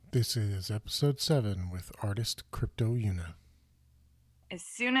This is episode 7 with artist Crypto Yuna. As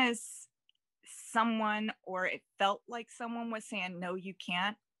soon as someone, or it felt like someone was saying, no, you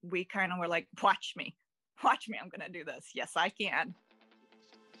can't, we kind of were like, watch me, I'm going to do this. Yes, I can.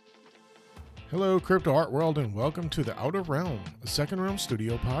 Hello, Crypto Art World, and welcome to The Outer Realm, a Second Realm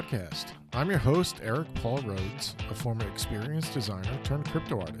Studio podcast. I'm your host, Eric Paul Rhodes, a former experienced designer turned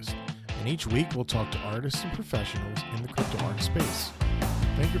crypto artist. And each week we'll talk to artists and professionals in the crypto art space.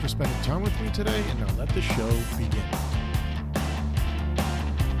 Thank you for spending time with me today, and now let the show begin.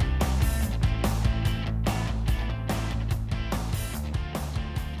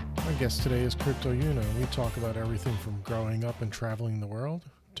 My guest today is Crypto Yuna, and we talk about everything from growing up and traveling the world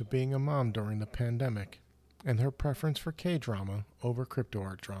to being a mom during the pandemic and her preference for K-drama over crypto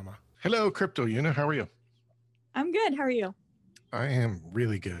art drama. Hello, Crypto Yuna. How are you? I'm good. How are you? I am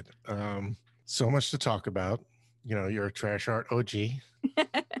really good. So much to talk about. You know, you're a trash art OG.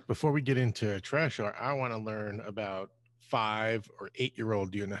 Before we get into trash art, I want to learn about 5 or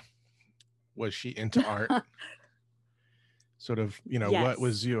 8-year-old Yuna. Was she into art? Sort of, you know, Yes. What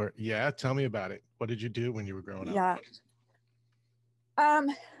was your, tell me about it. What did you do when you were growing up? Yeah.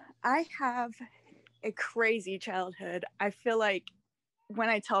 I have a crazy childhood. I feel like when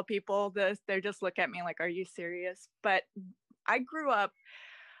I tell people this, they just look at me like, are you serious? But I grew up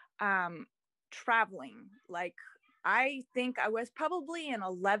traveling. Like, I think I was probably in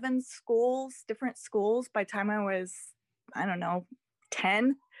 11 schools, different schools by the time I was,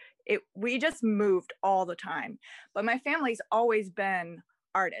 10. We just moved all the time. But my family's always been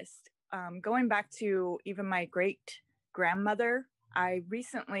artists. Going back to even my great grandmother, I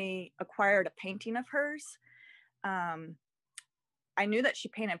recently acquired a painting of hers. I knew that she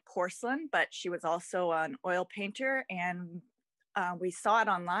painted porcelain, but she was also an oil painter, and we saw it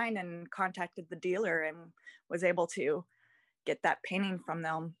online and contacted the dealer and was able to get that painting from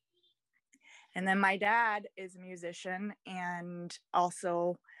them. And then my dad is a musician and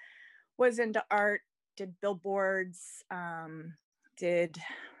also was into art, did billboards, did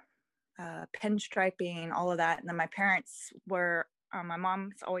pinstriping, all of that. And then my parents were, my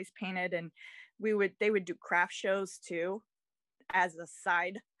mom's always painted, and they would do craft shows too as a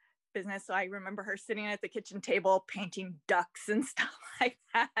side business. So I remember her sitting at the kitchen table painting ducks and stuff like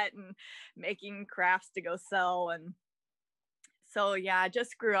that and making crafts to go sell. And so, yeah, I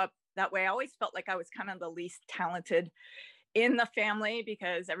just grew up that way. I always felt like I was kind of the least talented in the family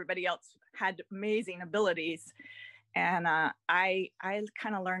because everybody else had amazing abilities. And I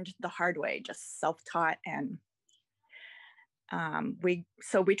kind of learned the hard way, just self-taught. And we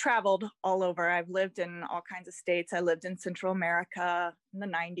traveled all over. I've lived in all kinds of states. I lived in Central America in the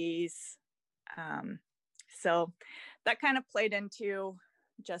 90s. So that kind of played into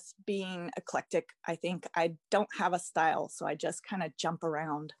just being eclectic. I think I don't have a style, so I just kind of jump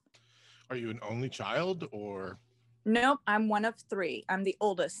around. Are you an only child or? Nope, I'm one of 3. I'm the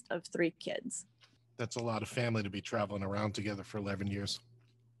oldest of 3 kids. That's a lot of family to be traveling around together for 11 years.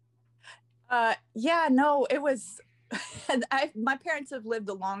 It was, my parents have lived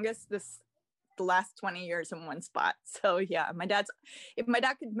the longest, the last 20 years in one spot. So yeah, if my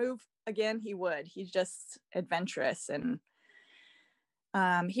dad could move again, he would. He's just adventurous. And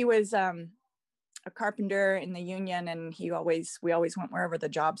he was a carpenter in the union, and we always went wherever the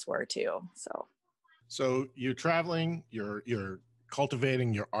jobs were too. So you're traveling, you're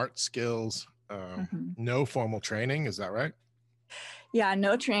cultivating your art skills, no formal training. Is that right? Yeah,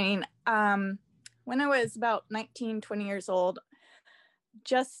 no training. When I was about 19, 20 years old,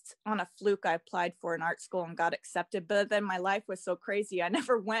 just on a fluke, I applied for an art school and got accepted. But then my life was so crazy, I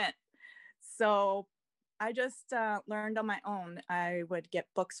never went. So I just learned on my own. I would get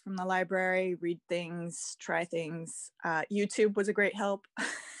books from the library, read things, try things. YouTube was a great help.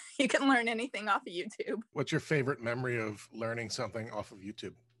 You can learn anything off of YouTube. What's your favorite memory of learning something off of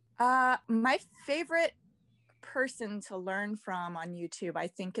YouTube? My favorite person to learn from on YouTube, I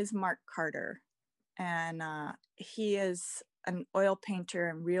think, is Mark Carter. And he is an oil painter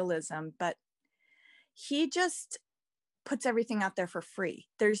and realism, but he just puts everything out there for free.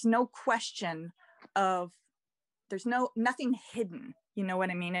 There's no question there's nothing hidden. You know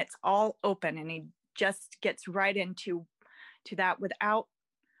what I mean? It's all open, and he just gets right into that without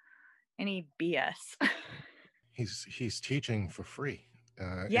any BS. He's teaching for free in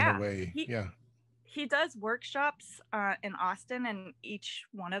a way. He does workshops in Austin, and each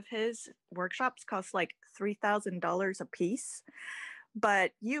one of his workshops costs like $3,000 a piece.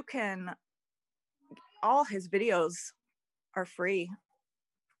 But all his videos are free.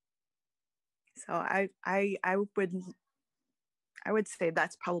 So I would say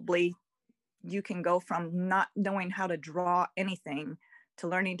that's probably, you can go from not knowing how to draw anything to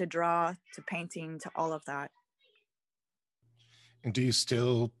learning to draw, to painting, to all of that. And do you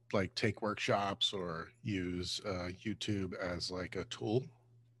still like take workshops or use YouTube as like a tool?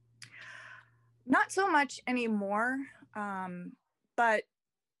 Not so much anymore, but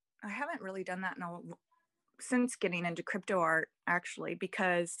I haven't really done that since getting into crypto art, actually,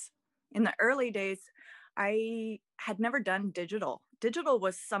 because in the early days, I had never done digital. Digital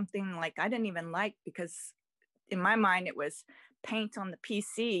was something like I didn't even like, because in my mind it was paint on the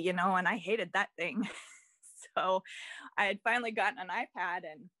PC, and I hated that thing. So I had finally gotten an iPad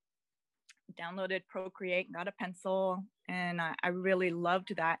and downloaded Procreate and got a pencil, and I really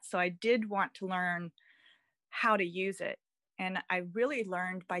loved that. So I did want to learn how to use it. And I really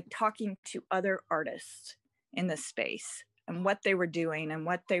learned by talking to other artists in this space and what they were doing and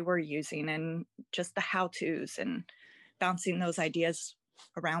what they were using, and just the how-tos, and bouncing those ideas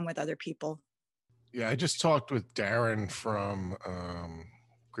around with other people. Yeah, I just talked with Darren from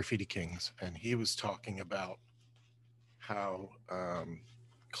Graffiti Kings, and he was talking about how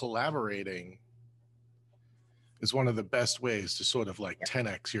collaborating is one of the best ways to sort of like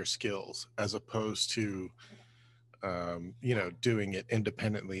 10x your skills, as opposed to doing it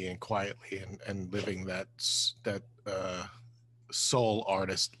independently and quietly and living that soul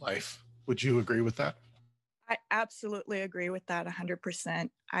artist life. Would you agree with that? I absolutely agree with that 100%.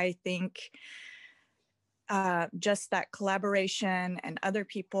 I think just that collaboration and other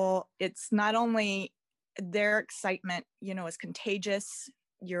people, it's not only their excitement, is contagious.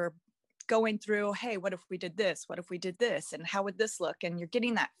 You're going through, hey, what if we did this? What if we did this? And how would this look? And you're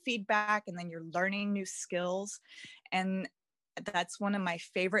getting that feedback, and then you're learning new skills. And that's one of my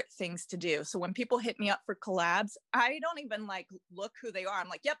favorite things to do. So when people hit me up for collabs, I don't even look who they are. I'm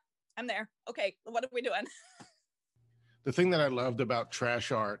like, yep, I'm there. Okay, what are we doing? The thing that I loved about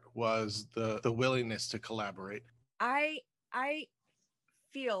trash art was the willingness to collaborate. I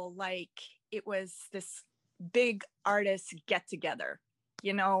feel like it was this big artist get together.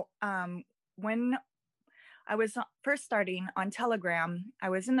 When I was first starting on Telegram, I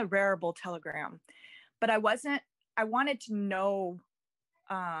was in the Rarible Telegram, but I wanted to know,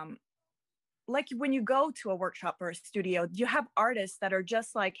 like when you go to a workshop or a studio, you have artists that are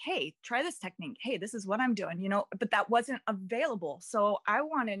just like, hey, try this technique. Hey, this is what I'm doing, but that wasn't available. So I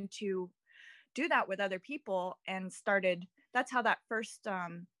wanted to do that with other people, and that's how that first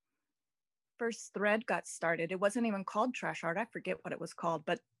thread got started. It wasn't even called trash art. I forget what it was called,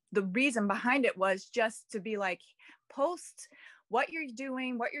 but the reason behind it was just to be like, post what you're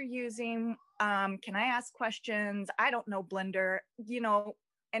doing, what you're using. Can I ask questions? I don't know Blender,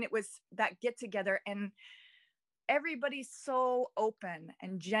 and it was that get together, and everybody's so open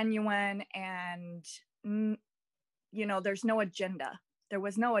and genuine, and there's no agenda. There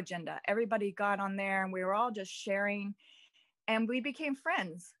was no agenda. Everybody got on there, and we were all just sharing, and we became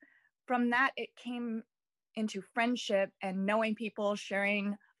friends. From that, it came into friendship and knowing people,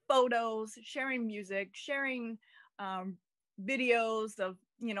 sharing photos, sharing music, sharing videos of,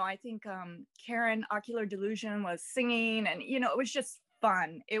 I think Karen Ocular Delusion was singing, and, it was just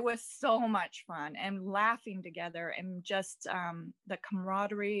fun. It was so much fun, and laughing together, and just the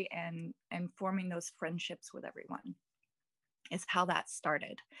camaraderie and forming those friendships with everyone is how that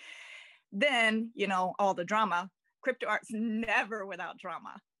started. Then, all the drama. Crypto art's never without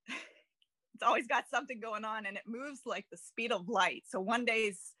drama. It's always got something going on, and it moves like the speed of light. So one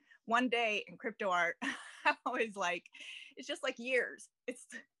day in crypto art, I'm always like, it's just like years.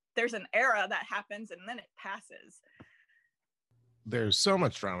 There's an era that happens, and then it passes. There's so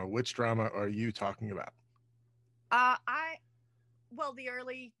much drama. Which drama are you talking about? The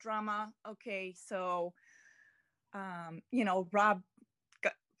early drama. Okay, so Rob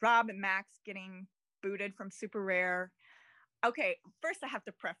and Max getting booted from Super Rare. Okay, first I have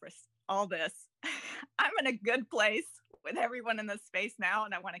to preface all this. I'm in a good place with everyone in this space now,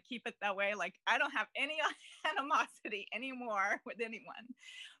 and I want to keep it that way. Like, I don't have any animosity anymore with anyone.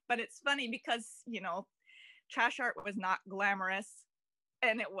 But it's funny because, trash art was not glamorous,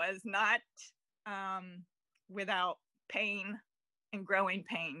 and it was not without pain and growing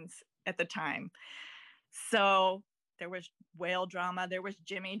pains at the time. So there was whale drama, there was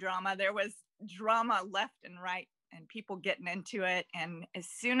Jimmy drama, there was drama left and right, and people getting into it. And as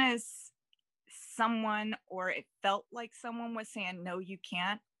soon as someone, or it felt like someone, was saying, no, you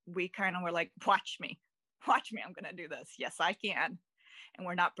can't, we kind of were like, watch me, I'm going to do this. Yes, I can. And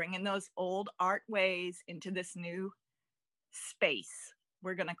we're not bringing those old art ways into this new space.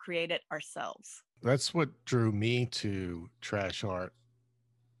 We're going to create it ourselves. That's what drew me to trash art.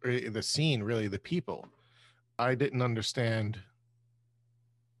 The scene, really, the people. I didn't understand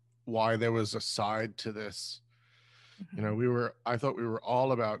why there was a side to this You know, I thought we were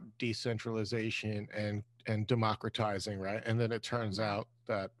all about decentralization and democratizing, right? And then it turns out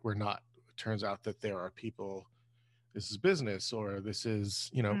that we're not. It turns out that there are people, this is business, or this is,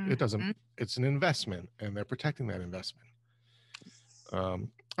 you know, it doesn't, Mhm. it's an investment and they're protecting that investment.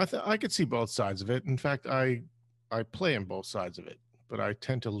 I could see both sides of it. In fact, I play in both sides of it, but I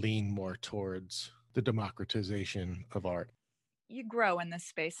tend to lean more towards the democratization of art. You grow in this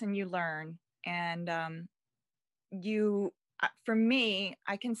space and you learn. And you, for me,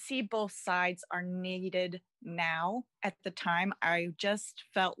 I can see both sides are needed now. At the time, I just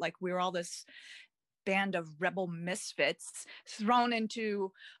felt like we were all this band of rebel misfits thrown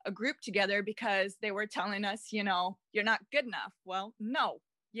into a group together because they were telling us, you know, you're not good enough. Well, no,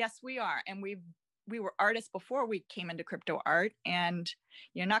 yes, we are. And we were artists before we came into crypto art, and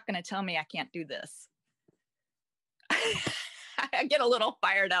you're not going to tell me I can't do this. I get a little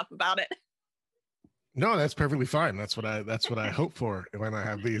fired up about it. No, that's perfectly fine. That's what I hope for when I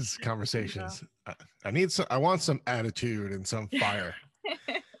have these conversations. Yeah. I want some attitude and some fire.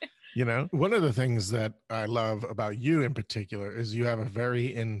 You know, one of the things that I love about you in particular is you have a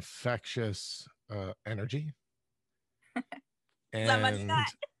very infectious energy. And I'm a nut.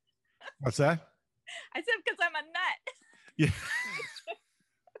 What's that? I said because I'm a nut.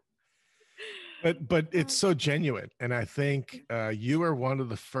 Yeah. But it's so genuine, and I think you are one of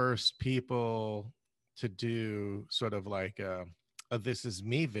the first people to do sort of like a "This Is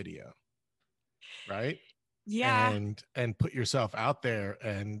Me" video, right? Yeah. And put yourself out there.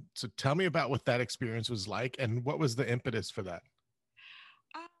 And so, tell me about what that experience was like, and what was the impetus for that?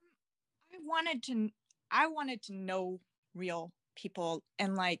 I wanted to know real people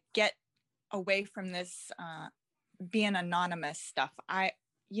and like get away from this being anonymous stuff.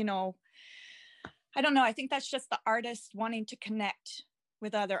 You know, I don't know. I think that's just the artist wanting to connect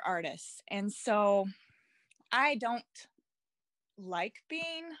with other artists. And so I don't like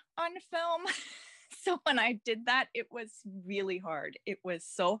being on film. So when I did that, it was really hard. It was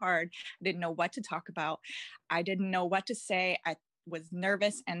so hard. I didn't know what to talk about. I didn't know what to say. I was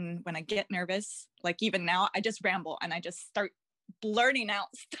nervous. And when I get nervous, like even now, I just ramble and I just start blurting out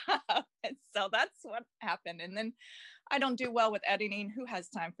stuff. And so that's what happened. And then I don't do well with editing. Who has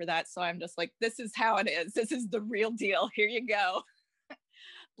time for that? So I'm just like, this is how it is. This is the real deal. Here you go.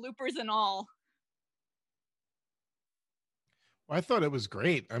 Bloopers and all. I thought it was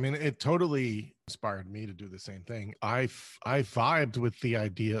great. I mean, it totally inspired me to do the same thing. I vibed with the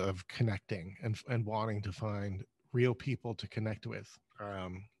idea of connecting and wanting to find real people to connect with.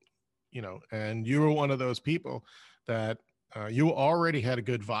 You know, and you were one of those people that you already had a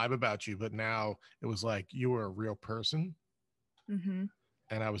good vibe about you, but now it was like you were a real person. Mm-hmm.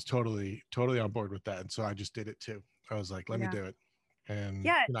 And I was totally on board with that. And so I just did it too. I was like, let me do it. And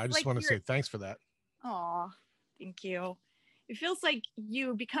yeah, you know, I just like want to say thanks for that. Oh, thank you. It feels like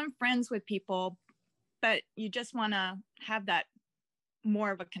you become friends with people, but you just want to have that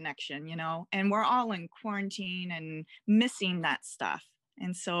more of a connection, you know, and we're all in quarantine and missing that stuff.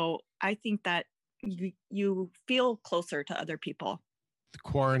 And so I think that you feel closer to other people. The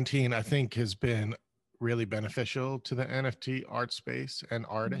quarantine, I think, has been really beneficial to the NFT art space and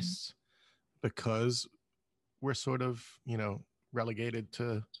artists because we're sort of, you know, relegated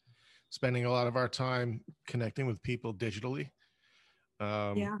to spending a lot of our time connecting with people digitally.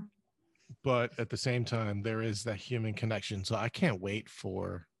 Yeah. But at the same time, there is that human connection. So I can't wait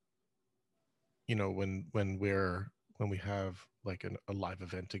for, you know, when we have like a live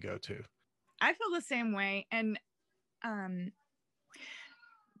event to go to. I feel the same way. And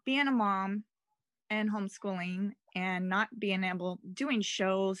being a mom and homeschooling and not being able doing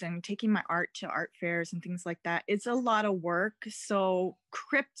shows and taking my art to art fairs and things like that, it's a lot of work. So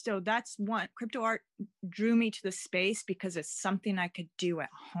crypto art drew me to the space because it's something I could do at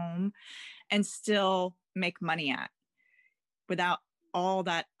home and still make money at without all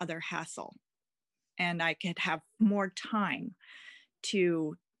that other hassle. And I could have more time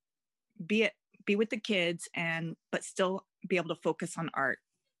to be with the kids but still be able to focus on art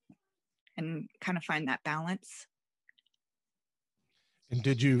and kind of find that balance. And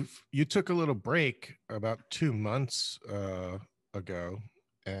you took a little break about 2 months ago,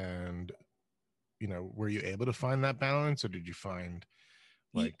 and you know, were you able to find that balance, or did you find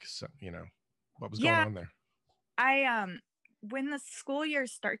like, you know, what was going on there? I when the school year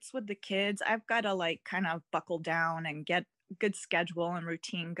starts with the kids, I've got to like kind of buckle down and get good schedule and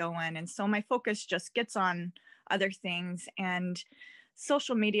routine going. And so my focus just gets on other things, and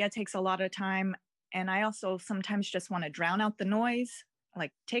social media takes a lot of time. And I also sometimes just want to drown out the noise.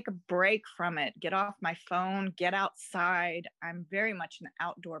 like take a break from it, get off my phone, get outside. I'm very much an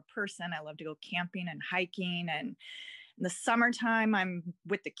outdoor person. I love to go camping and hiking. And in the summertime, I'm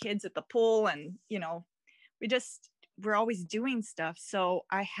with the kids at the pool, and, you know, we're always doing stuff. So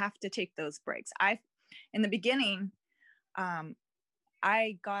I have to take those breaks. In the beginning,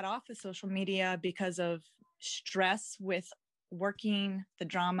 I got off of social media because of stress with working, the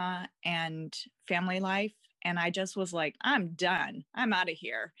drama, and family life. And I just was like, I'm done. I'm out of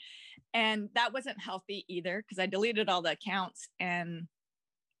here. And that wasn't healthy either, because I deleted all the accounts. And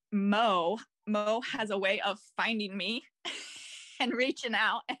Mo has a way of finding me and reaching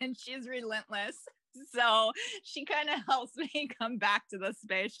out, and she's relentless. So she kind of helps me come back to the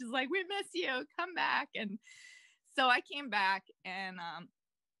space. She's like, we miss you, come back. And so I came back, and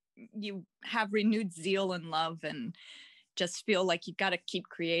you have renewed zeal and love, and just feel like you got to keep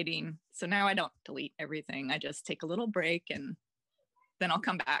creating. So now I don't delete everything. I just take a little break, and then I'll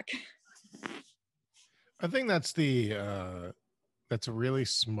come back. I think that's a really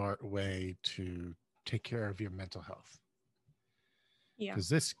smart way to take care of your mental health. Yeah. Because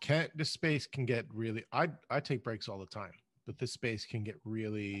this space can get really, I take breaks all the time, but this space can get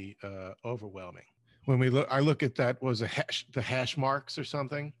really overwhelming. When I look at that, the hash marks or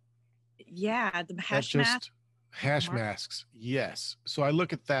something. Yeah, the hash masks. Yes. So I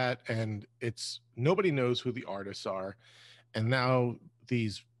look at that, and nobody knows who the artists are, and now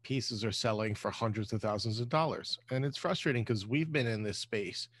these pieces are selling for hundreds of thousands of dollars, and it's frustrating because we've been in this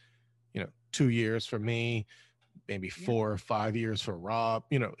space, 2 years for me, maybe 4 or 5 years for Rob.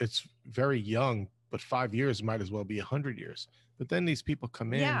 It's very young, but 5 years might as well be 100 years. But then these people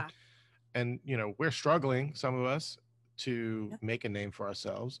come in, and we're struggling, some of us, to make a name for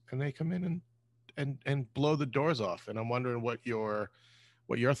ourselves, and they come in and blow the doors off. And I'm wondering what your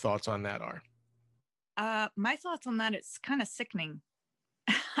thoughts on that are. My thoughts on that, it's kind of sickening.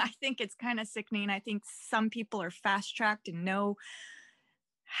 I think it's kind of sickening. I think some people are fast-tracked and know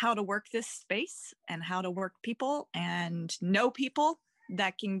how to work this space and how to work people, and know people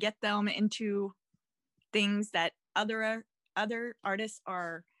that can get them into things that other artists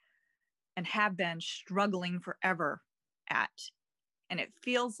are and have been struggling forever at. And it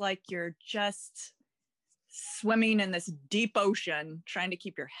feels like you're just swimming in this deep ocean, trying to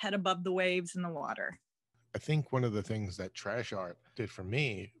keep your head above the waves in the water. I think one of the things that trash art did for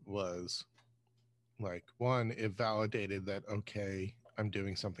me was, like, one, it validated that, okay, I'm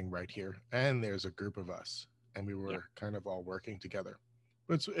doing something right here, and there's a group of us, and we were kind of all working together.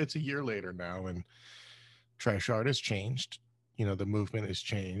 But it's a year later now, and trash art has changed. The movement has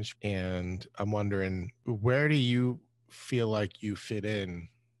changed, and I'm wondering, where do you feel like you fit in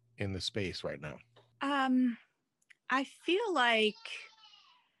the space right now? I feel like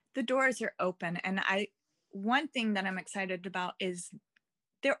the doors are open, and one thing that I'm excited about is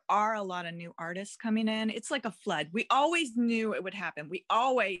there are a lot of new artists coming in. It's like a flood. We always knew it would happen. We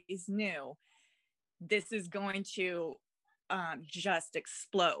always knew this is going to just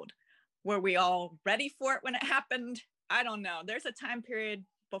explode. Were we all ready for it when it happened? I don't know. There's a time period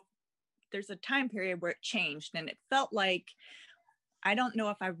where it changed, and it felt like, I don't know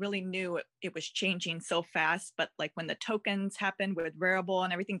if I really knew it was changing so fast, but like when the tokens happened with Rarible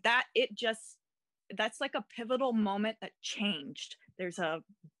and everything, that's like a pivotal moment that changed. There's a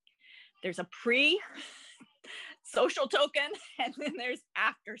pre social token, and then there's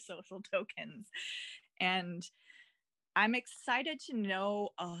after social tokens. And I'm excited to know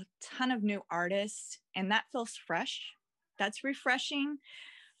a ton of new artists, and that feels fresh. That's refreshing.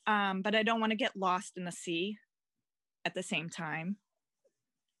 But I don't want to get lost in the sea at the same time.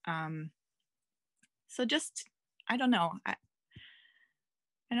 So just, I don't know. I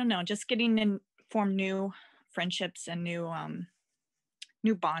don't know, just getting in, form new friendships and new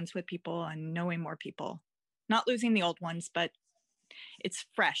bonds with people, and knowing more people, not losing the old ones, but it's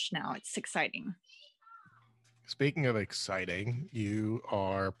fresh now. It's exciting. Speaking of exciting, you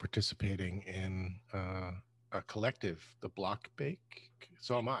are participating in a collective, the Block Bake.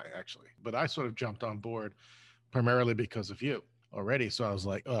 So am I, actually. But I sort of jumped on board primarily because of you already. So I was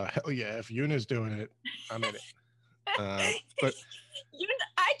like, oh, hell yeah, if Yuna's doing it, I'm in it. But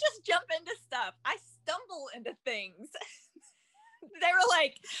I just jump into stuff. I stumble into things. They were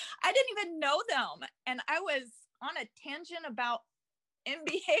like, I didn't even know them. And I was on a tangent about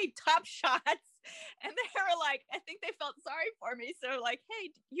NBA Top Shots. And they were like, I think they felt sorry for me. So like,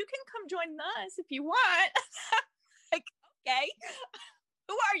 hey, you can come join us if you want. Like, okay,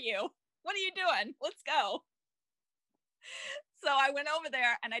 who are you? What are you doing? Let's go. So I went over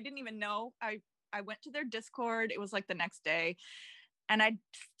there, and I didn't even know. I went to their Discord. It was like the next day. and I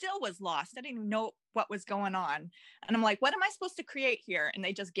still was lost. I didn't even know what was going on. And I'm like, what am I supposed to create here? And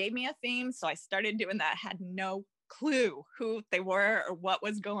they just gave me a theme. So I started doing that. I had no clue who they were or what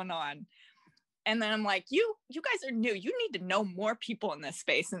was going on. And then I'm like, you guys are new. You need to know more people in this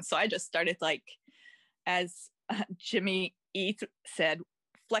space. And so I just started, like, as Jimmy E said,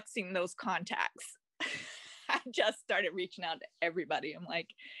 flexing those contacts. I just started reaching out to everybody. I'm like,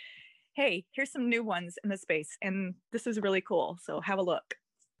 hey, here's some new ones in the space, and this is really cool. So have a look.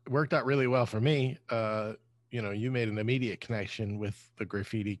 It worked out really well for me. You made an immediate connection with the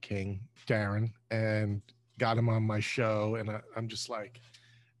graffiti king, Darren, and got him on my show. And I'm just like,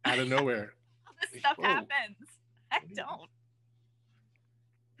 out of nowhere. How this stuff happens. I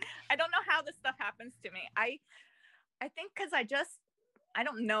don't know how this stuff happens to me. I think because I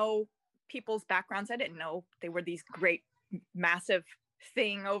don't know people's backgrounds. I didn't know they were these great, massive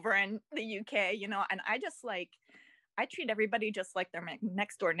thing over in the UK, and I treat everybody just like their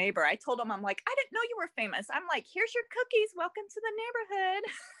next door neighbor. I told them, I'm like, I didn't know you were famous. I'm like, here's your cookies. Welcome to the neighborhood.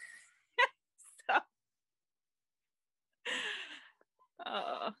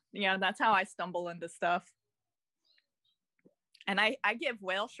 Yeah, that's how I stumble into stuff. And I give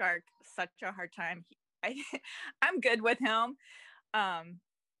Whale Shark such a hard time. I'm good with him.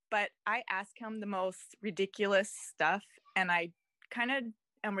 But I ask him the most ridiculous stuff, and I kind of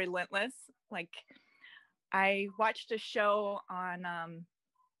am relentless. Like, I watched a show on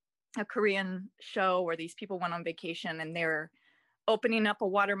a Korean show where these people went on vacation, and they're opening up a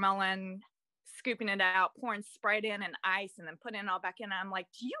watermelon, scooping it out, pouring Sprite in and ice, and then putting it all back in. And I'm like,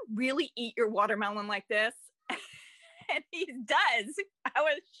 do you really eat your watermelon like this? And he does. I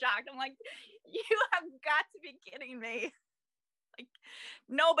was shocked. I'm like, you have got to be kidding me. Like,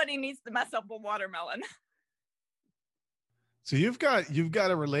 nobody needs to mess up a watermelon. So you've got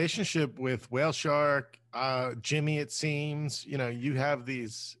a relationship with Whale Shark, Jimmy. It seems you have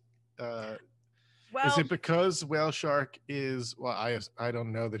these. Is it because Whale Shark is? Well, I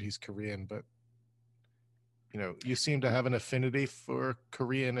don't know that he's Korean, but you seem to have an affinity for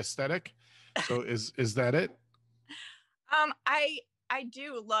Korean aesthetic. So is that it? I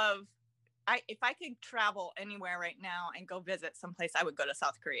do love. If I could travel anywhere right now and go visit someplace, I would go to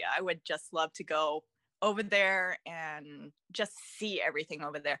South Korea. I would just love to go over there and just see everything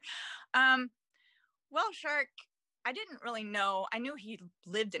over there. Well, Shark, I didn't really know. I knew he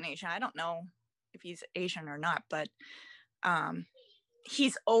lived in Asia. I don't know if he's Asian or not, but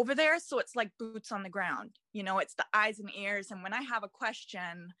he's over there. So it's like boots on the ground. It's the eyes and ears. And when I have a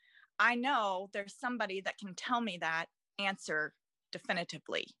question, I know there's somebody that can tell me that answer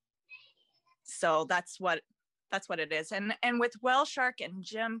definitively. So that's what it is. And with Whale Shark and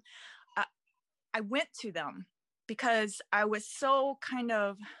Jim, I went to them because I was so kind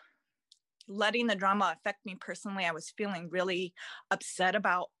of letting the drama affect me personally. I was feeling really upset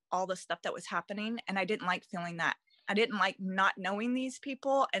about all the stuff that was happening, and I didn't like feeling that. I didn't like not knowing these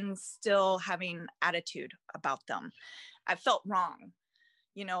people and still having attitude about them. I felt wrong.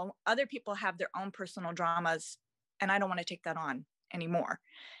 Other people have their own personal dramas, and I don't want to take that on anymore.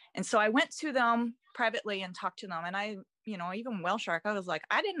 And so I went to them privately and talked to them. And I, even Whale Shark, I was like,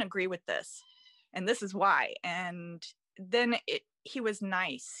 I didn't agree with this, and this is why. And then he was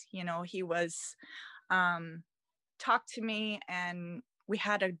nice. He was talked to me, and we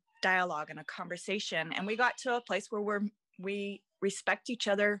had a dialogue and a conversation, and we got to a place where we respect each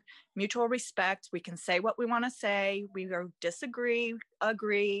other, mutual respect. We can say what we want to say. We disagree,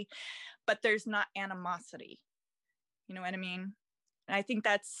 agree, but there's not animosity. You know what I mean? And I think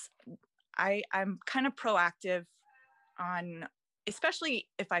I'm kind of proactive on, especially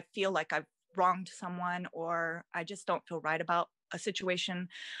if I feel like I've wronged someone or I just don't feel right about a situation,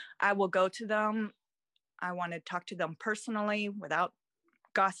 I will go to them. I want to talk to them personally without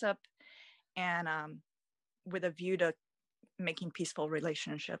gossip, and with a view to making peaceful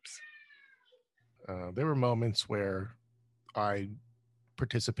relationships. There were moments where I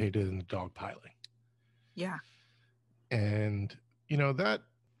participated in the dogpiling. Yeah. And,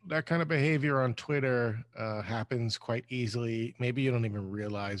 that kind of behavior on Twitter happens quite easily. Maybe you don't even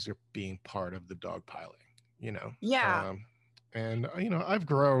realize you're being part of the dogpiling, Yeah. And, I've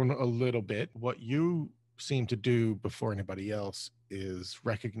grown a little bit. What you seem to do before anybody else is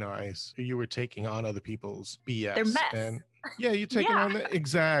recognize you were taking on other people's BS. Their mess. And yeah, you're taking on that.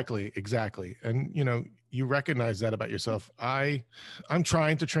 Exactly. And, you recognize that about yourself. I'm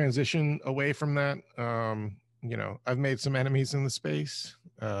trying to transition away from that. I've made some enemies in the space.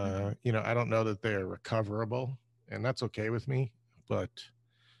 I don't know that they're recoverable, and that's okay with me, but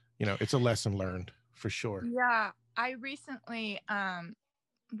it's a lesson learned for sure. Yeah. I recently,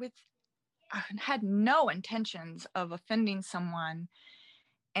 had no intentions of offending someone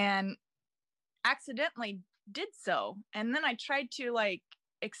and accidentally did so. And then I tried to like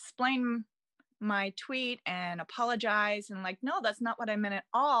explain my tweet and apologize and like, no, that's not what I meant at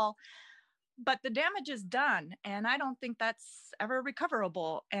all. But the damage is done, and I don't think that's ever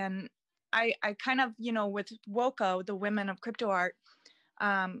recoverable. And I kind of, you know, with WOCA, the Women of Crypto Art,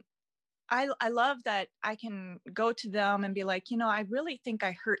 I love that I can go to them and be like, you know, I really think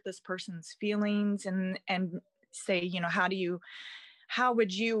I hurt this person's feelings, and say, you know, how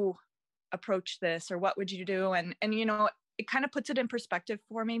would you approach this, or what would you do? And you know, it kind of puts it in perspective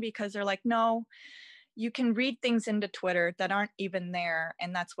for me, because they're like, no, you can read things into Twitter that aren't even there,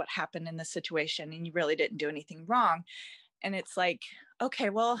 and that's what happened in this situation, and you really didn't do anything wrong. And it's like, okay,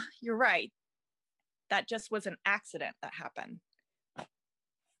 well, you're right. That just was an accident that happened.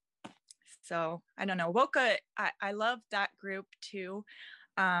 So I don't know. WOCA, I love that group too.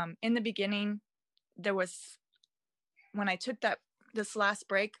 In the beginning, there was, when I took this last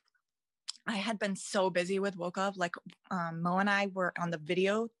break, I had been so busy with WOCA. Like Mo and I were on the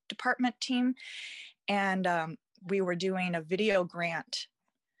video department team, and we were doing a video grant,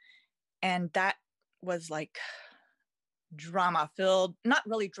 and that was like drama filled. Not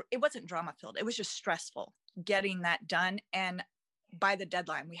really, it wasn't drama filled. It was just stressful getting that done. And by the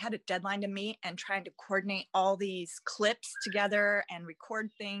deadline, we had a deadline to meet, and trying to coordinate all these clips together and record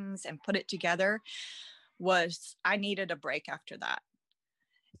things and put it together I needed a break after that.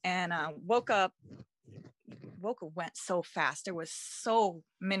 And WOCA went so fast. There was so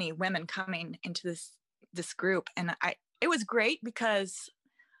many women coming into this group, and it was great because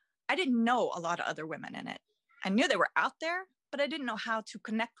I didn't know a lot of other women in it. I knew they were out there, but I didn't know how to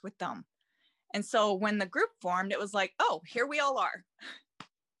connect with them. And so when the group formed, it was like, oh, here we all are.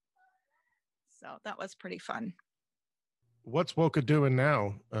 So that was pretty fun. What's WOCA doing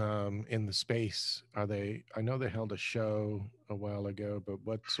now in the space? I know they held a show a while ago, but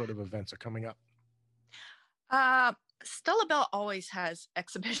what sort of events are coming up? Stella Bell always has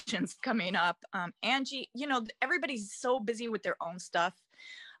exhibitions coming up. Angie, you know, everybody's so busy with their own stuff.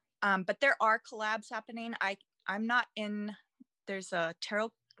 But there are collabs happening. I'm not in, there's a tarot,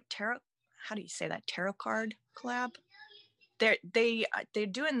 how do you say that? Tarot card collab. They're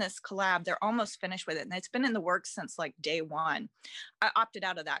doing this collab. They're almost finished with it, and it's been in the works since like day one. I opted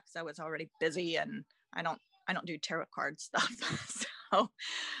out of that because I was already busy, and I don't do tarot card stuff. So,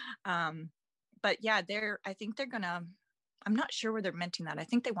 but yeah, I think they're gonna. I'm not sure where they're minting that. I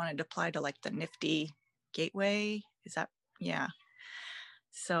think they wanted to apply to like the Nifty Gateway. Is that, yeah?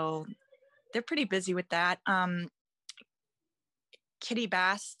 So they're pretty busy with that. Kitty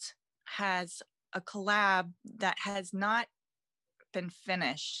Bast has a collab that has not been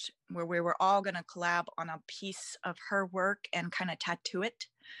finished, where we were all going to collab on a piece of her work and kind of tattoo it.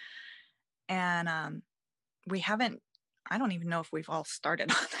 And we haven't, I don't even know if we've all started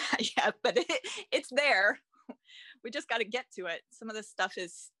on that yet, but it's there. We just got to get to it. Some of this stuff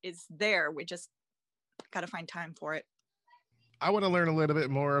is there. We just got to find time for it. I want to learn a little bit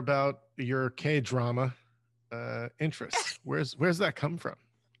more about your K-drama interests. Where's that come from?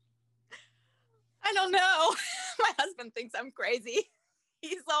 I don't know. My husband thinks I'm crazy.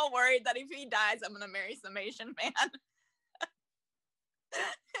 He's all worried that if he dies, I'm going to marry some Asian man.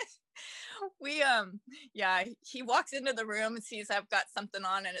 He walks into the room and sees I've got something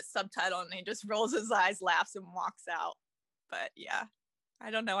on and it's subtitled, and he just rolls his eyes, laughs, and walks out. But yeah,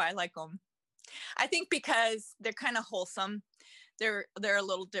 I don't know. I like them. I think because they're kind of wholesome. They're a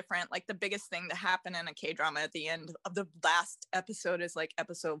little different. Like the biggest thing that happened in a K-drama at the end of the last episode is like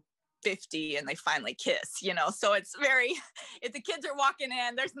episode 50, and they finally kiss, you know? So it's very, if the kids are walking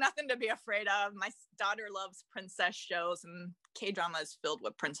in, there's nothing to be afraid of. My daughter loves princess shows, and K-drama is filled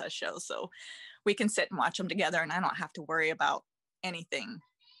with princess shows. So we can sit and watch them together, and I don't have to worry about anything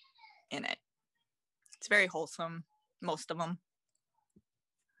in it. It's very wholesome, most of them.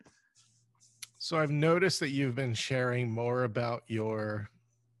 So I've noticed that you've been sharing more about your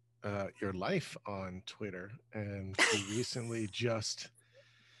life on Twitter, and you recently just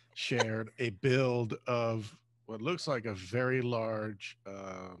shared a build of what looks like a very large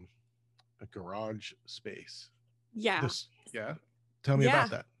a garage space. Yeah. Tell me about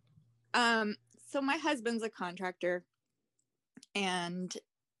that. So my husband's a contractor, and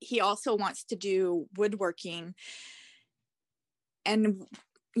he also wants to do woodworking, and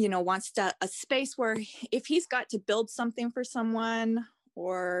you know, wants a space where if he's got to build something for someone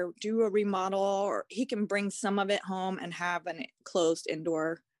or do a remodel, or he can bring some of it home and have an closed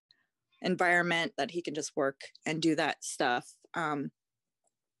indoor environment that he can just work and do that stuff.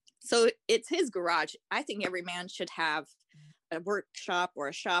 So it's his garage. I think every man should have a workshop or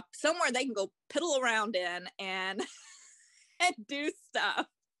a shop somewhere they can go piddle around in and and do stuff.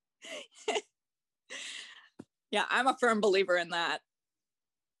 Yeah, I'm a firm believer in that.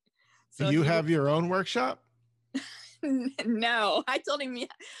 So do you have your own workshop? No, I told him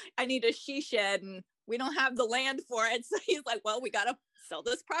I need a she shed and we don't have the land for it. So he's like, well, we got to sell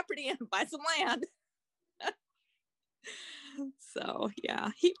this property and buy some land. So yeah,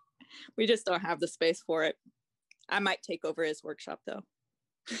 we just don't have the space for it. I might take over his workshop though.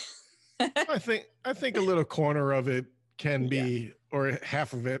 I think a little corner of it can be, or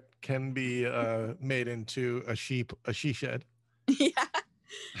half of it can be made into a she shed. Yeah.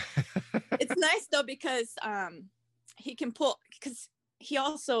 It's nice though, because he can pull, because he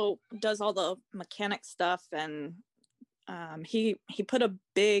also does all the mechanic stuff, and he put a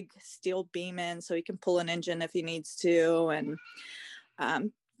big steel beam in so he can pull an engine if he needs to,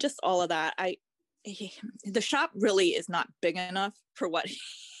 and just all of that. The shop really is not big enough for what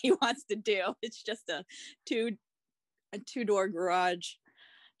he wants to do. It's just a two-door garage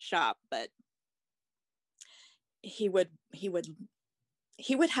shop, but he would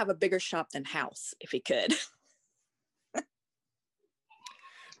have a bigger shop than house if he could.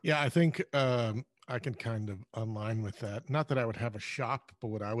 Yeah, I think I can kind of align with that. Not that I would have a shop, but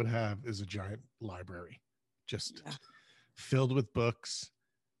what I would have is a giant library, just filled with books.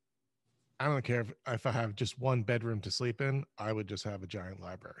 I don't care if I have just one bedroom to sleep in, I would just have a giant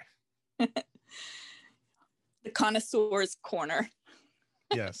library. The connoisseur's corner.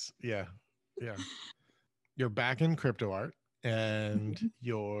 Yes. Yeah. Yeah. You're back in crypto art and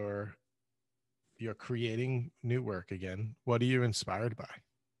you're creating new work again. What are you inspired by?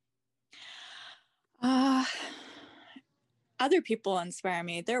 Other people inspire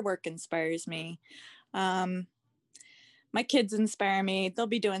me. Their work inspires me. My kids inspire me. They'll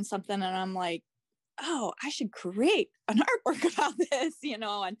be doing something and I'm like, oh, I should create an artwork about this,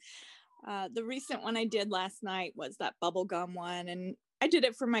 And the recent one I did last night was that bubblegum one. And I did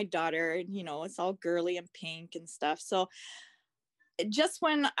it for my daughter. And, it's all girly and pink and stuff. So just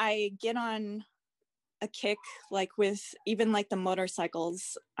when I get on a kick, like with even like the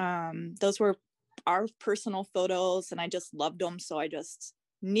motorcycles, those were our personal photos and I just loved them. So I just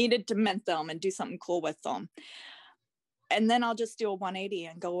needed to mint them and do something cool with them. And then I'll just do a 180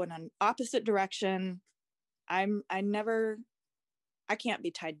 and go in an opposite direction. I can't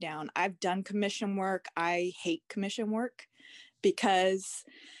be tied down. I've done commission work. I hate commission work because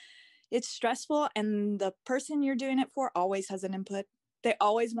it's stressful and the person you're doing it for always has an input. They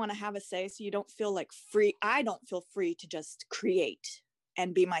always want to have a say, so you don't feel like free. I don't feel free to just create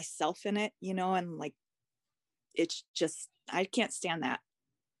and be myself in it, and like, it's just, I can't stand that.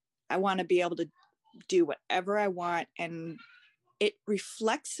 I want to be able to do whatever I want, and it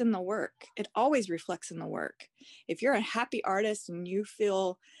reflects in the work. It always reflects in the work. If you're a happy artist and you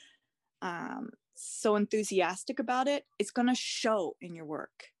feel so enthusiastic about it, it's going to show in your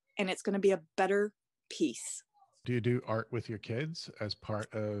work and it's going to be a better piece. Do you do art with your kids as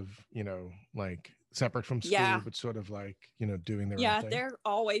part of, like separate from school, but sort of like, doing their own thing? Yeah, they're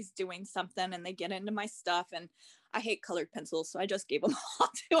always doing something and they get into my stuff, and I hate colored pencils. So I just gave them all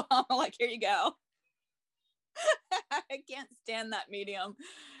to them. Like, here you go. I can't stand that medium.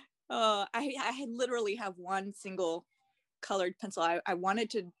 I literally have one single colored pencil. I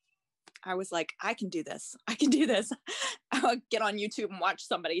was like, I can do this. I would get on YouTube and watch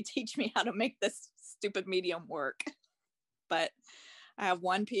somebody teach me how to make this stupid medium work. But I have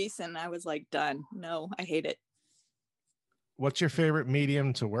one piece and I was like, done. No, I hate it. What's your favorite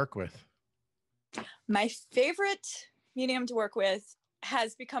medium to work with? My favorite medium to work with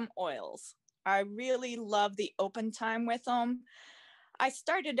has become oils. I really love the open time with them. I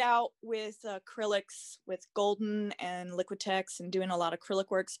started out with acrylics with Golden and Liquitex and doing a lot of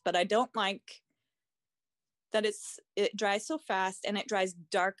acrylic works, but I don't like that it dries so fast and it dries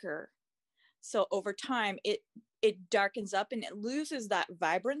darker. So over time, it darkens up and it loses that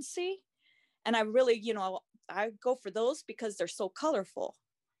vibrancy. And I really, I go for those because they're so colorful.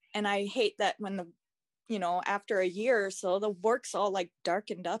 And I hate that when after a year or so, the work's all like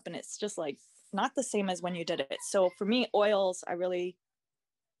darkened up and it's just like not the same as when you did it. So for me, oils, I really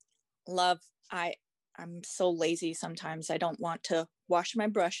love. I'm so lazy sometimes. I don't want to wash my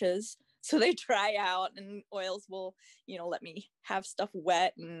brushes, so they dry out, and oils will, let me have stuff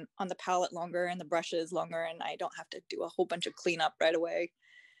wet and on the palette longer and the brushes longer, and I don't have to do a whole bunch of cleanup right away.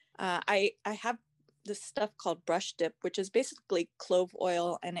 I have this stuff called brush dip, which is basically clove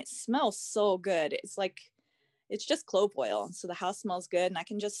oil, and it smells so good. It's just clove oil, so the house smells good, and I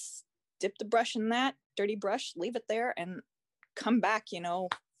can just dip the brush in that dirty brush, leave it there, and come back,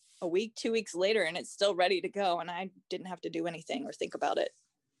 a week, 2 weeks later, and it's still ready to go. And I didn't have to do anything or think about it.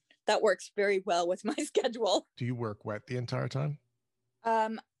 That works very well with my schedule. Do you work wet the entire time? A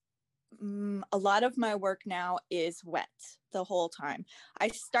lot of my work now is wet the whole time. I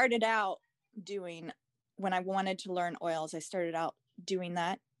started out doing, when I wanted to learn oils, I started out doing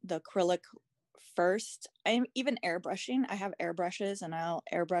that, the acrylic first. I'm even airbrushing. I have airbrushes and I'll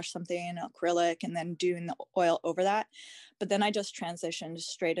airbrush something in acrylic and then doing the oil over that. But then I just transitioned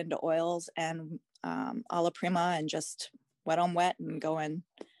straight into oils and alla prima and just wet on wet and going.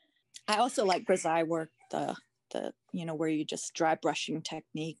 I also like grisaille work, the where you just dry brushing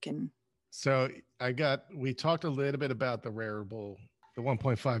technique. And so we talked a little bit about the Rarible, the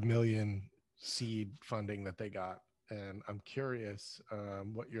 1.5 million seed funding that they got. And I'm curious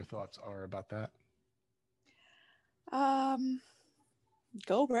what your thoughts are about that.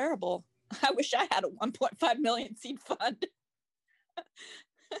 Go Rarible. I wish I had a 1.5 million seed fund.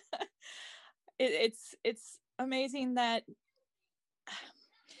 It's amazing that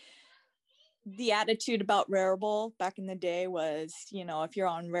the attitude about Rarible back in the day was, if you're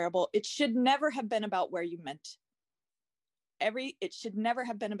on Rarible, it should never have been about where you meant. It should never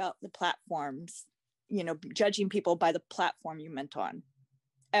have been about the platforms, judging people by the platform you meant on,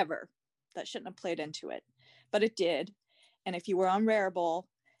 ever. That shouldn't have played into it, but it did. And if you were on Rarible,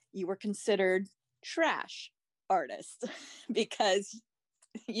 you were considered trash artist because,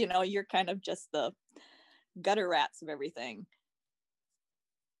 you're kind of just the gutter rats of everything.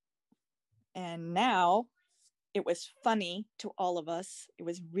 And now it was funny to all of us. It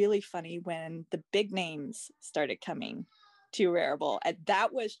was really funny when the big names started coming to Rarible. And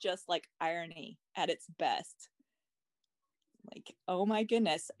that was just like irony at its best. Like, oh my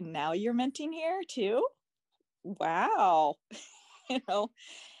goodness, now you're minting here too? Wow.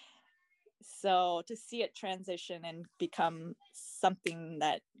 So to see it transition and become something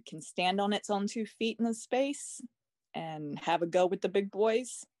that can stand on its own 2 feet in the space and have a go with the big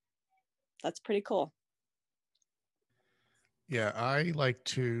boys, that's pretty cool. Yeah, I like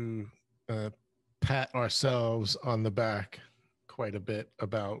to pat ourselves on the back quite a bit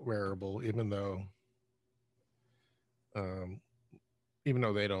about Rarible, even though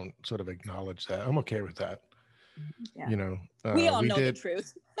they don't sort of acknowledge that. I'm okay with that. Yeah. We all know the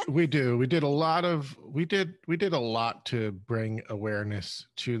truth. We do. We did a lot to bring awareness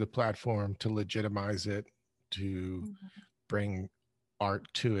to the platform, to legitimize it, to bring art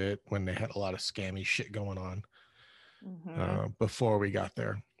to it when they had a lot of scammy shit going on before we got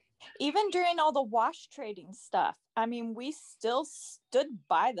there. Even during all the wash trading stuff, I mean, we still stood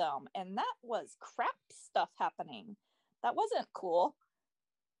by them, and that was crap stuff happening. That wasn't cool.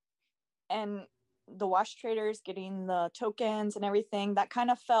 And the wash traders getting the tokens and everything, that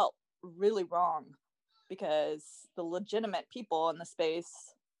kind of felt really wrong because the legitimate people in the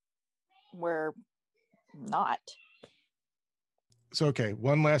space were not. So, okay,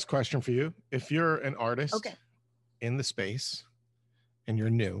 one last question for you. If you're an artist in the space and you're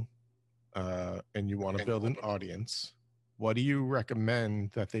new and you want to build an audience, what do you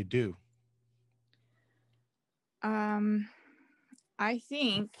recommend that they do? I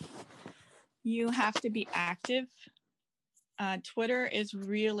think you have to be active. Twitter is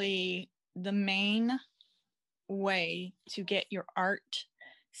really the main way to get your art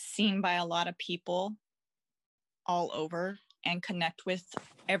seen by a lot of people all over and connect with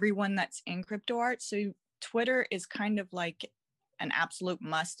everyone that's in crypto art. So Twitter is kind of like an absolute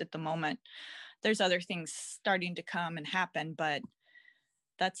must at the moment. There's other things starting to come and happen, but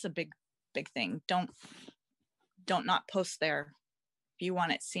that's a big thing. Don't not post there. If you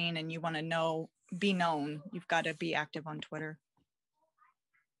want it seen and you want to be known, you've got to be active on Twitter.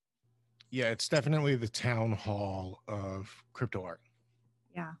 Yeah, it's definitely the town hall of crypto art.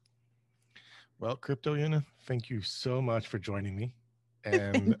 Yeah. Well, Crypto Yuna, thank you so much for joining me.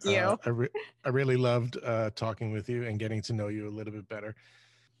 And thank you. I really loved talking with you and getting to know you a little bit better.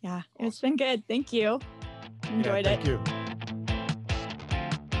 Yeah, awesome. It's been good. Thank you. Enjoyed it. Thank you.